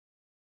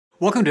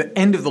Welcome to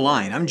End of the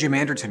Line. I'm Jim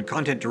Anderton,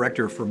 Content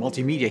Director for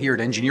Multimedia here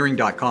at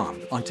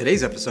Engineering.com. On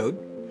today's episode,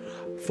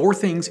 4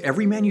 things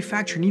every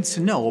manufacturer needs to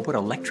know about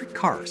electric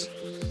cars.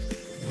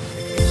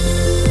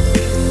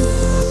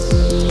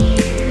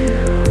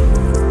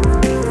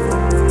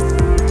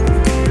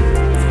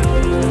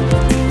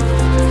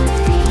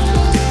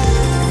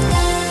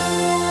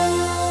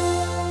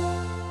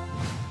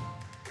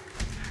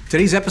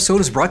 Today's episode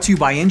is brought to you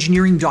by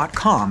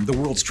Engineering.com, the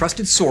world's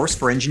trusted source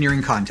for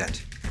engineering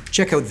content.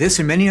 Check out this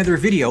and many other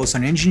videos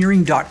on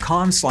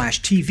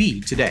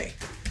Engineering.com/TV today.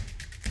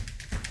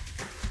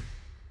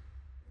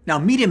 Now,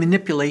 media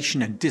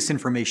manipulation and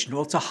disinformation,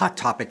 well, it's a hot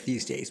topic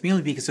these days,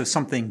 mainly because of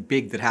something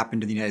big that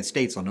happened in the United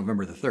States on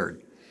November the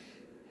 3rd.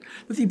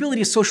 But the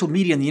ability of social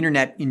media and the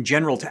internet in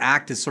general to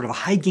act as sort of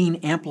a high-gain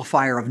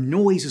amplifier of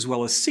noise as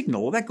well as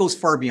signal, well, that goes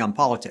far beyond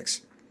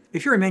politics.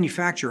 If you're a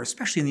manufacturer,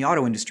 especially in the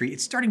auto industry,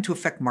 it's starting to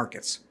affect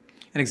markets.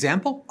 An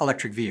example,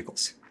 electric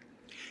vehicles.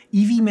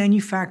 EV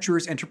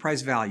manufacturers'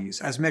 enterprise values,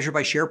 as measured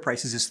by share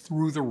prices, is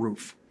through the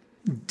roof.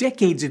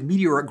 Decades of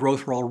meteoric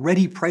growth were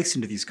already priced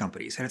into these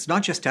companies, and it's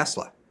not just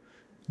Tesla.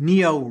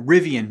 NIO,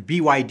 Rivian,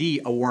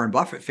 BYD, a Warren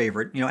Buffett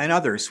favorite, and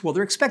others, well,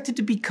 they're expected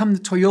to become the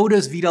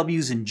Toyotas,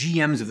 VWs, and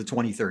GMs of the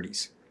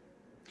 2030s.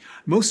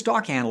 Most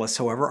stock analysts,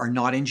 however, are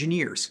not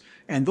engineers,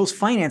 and those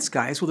finance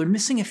guys, well, they're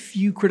missing a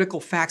few critical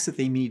facts that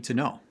they need to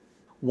know.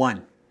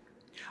 1.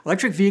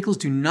 Electric vehicles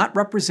do not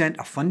represent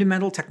a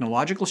fundamental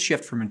technological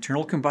shift from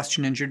internal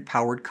combustion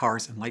engine-powered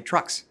cars and light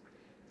trucks.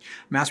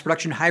 Mass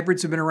production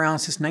hybrids have been around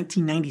since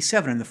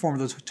 1997 in the form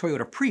of the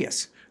Toyota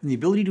Prius, and the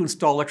ability to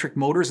install electric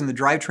motors in the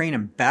drivetrain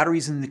and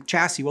batteries in the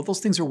chassis, well,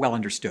 those things are well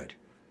understood.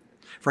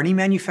 For any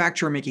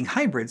manufacturer making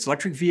hybrids,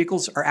 electric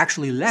vehicles are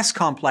actually less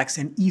complex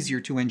and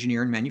easier to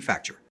engineer and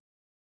manufacture.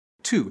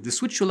 2. The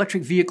switch to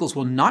electric vehicles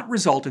will not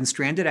result in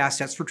stranded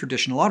assets for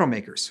traditional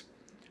automakers.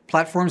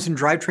 Platforms and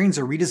drivetrains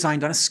are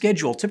redesigned on a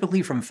schedule,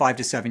 typically from 5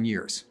 to 7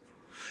 years.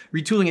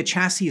 Retooling a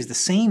chassis is the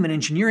same in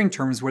engineering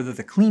terms whether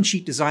the clean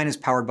sheet design is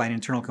powered by an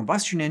internal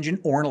combustion engine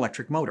or an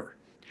electric motor.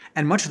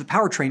 And much of the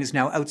powertrain is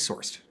now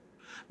outsourced.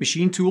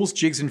 Machine tools,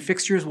 jigs, and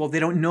fixtures, well,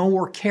 they don't know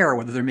or care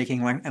whether they're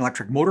making an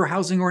electric motor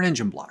housing or an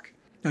engine block.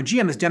 Now,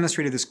 GM has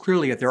demonstrated this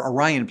clearly at their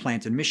Orion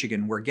plant in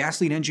Michigan, where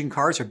gasoline engine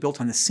cars are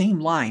built on the same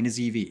line as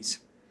EVs.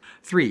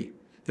 3.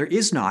 There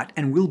is not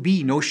and will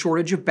be no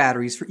shortage of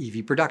batteries for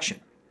EV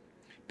production.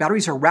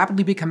 Batteries are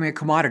rapidly becoming a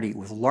commodity,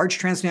 with large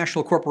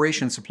transnational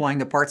corporations supplying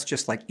the parts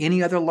just like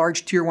any other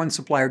large Tier 1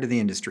 supplier to the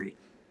industry.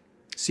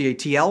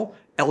 CATL,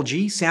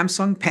 LG,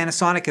 Samsung,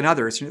 Panasonic, and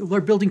others,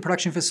 they're building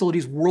production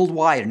facilities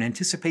worldwide in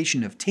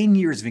anticipation of 10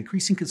 years of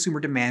increasing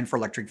consumer demand for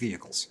electric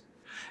vehicles.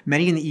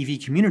 Many in the EV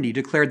community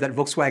declared that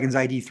Volkswagen's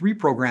ID.3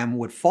 program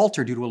would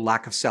falter due to a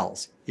lack of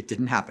cells. It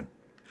didn't happen.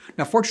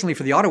 Now, fortunately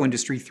for the auto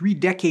industry, 3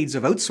 decades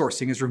of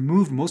outsourcing has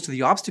removed most of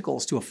the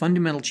obstacles to a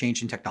fundamental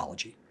change in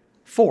technology.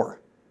 4.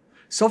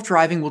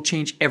 Self-driving will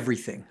change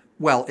everything.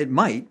 Well, it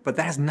might, but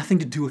that has nothing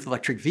to do with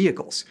electric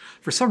vehicles.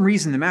 For some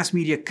reason, the mass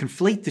media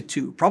conflate the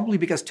two, probably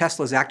because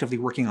Tesla is actively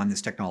working on this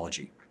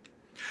technology.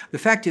 The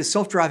fact is,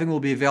 self-driving will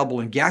be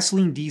available in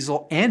gasoline,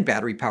 diesel, and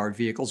battery-powered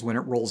vehicles when it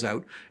rolls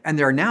out, and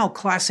there are now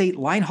Class 8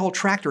 line-haul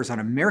tractors on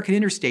American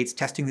interstates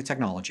testing the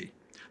technology.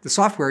 The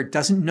software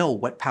doesn't know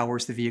what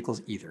powers the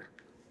vehicles either.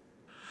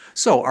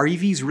 So, are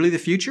EVs really the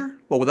future?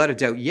 Well, without a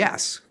doubt,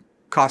 yes.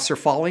 Costs are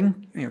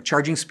falling,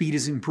 charging speed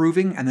is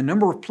improving, and the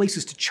number of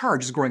places to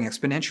charge is growing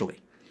exponentially.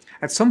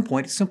 At some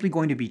point, it's simply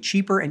going to be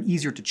cheaper and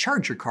easier to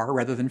charge your car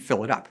rather than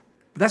fill it up.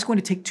 But that's going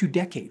to take 2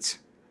 decades.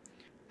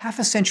 Half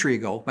a century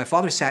ago, my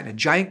father sat in a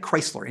giant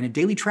Chrysler in a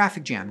daily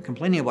traffic jam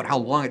complaining about how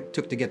long it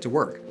took to get to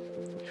work.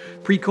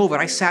 Pre-COVID,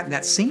 I sat in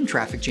that same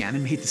traffic jam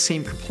and made the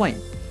same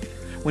complaint.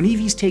 When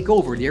EVs take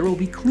over, the air will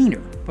be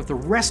cleaner, but the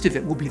rest of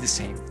it will be the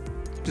same.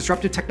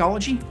 Disruptive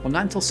technology? Well,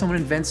 not until someone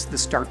invents the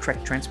Star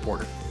Trek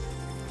transporter.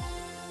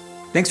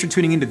 Thanks for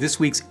tuning into this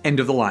week's End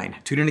of the Line.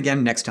 Tune in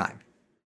again next time.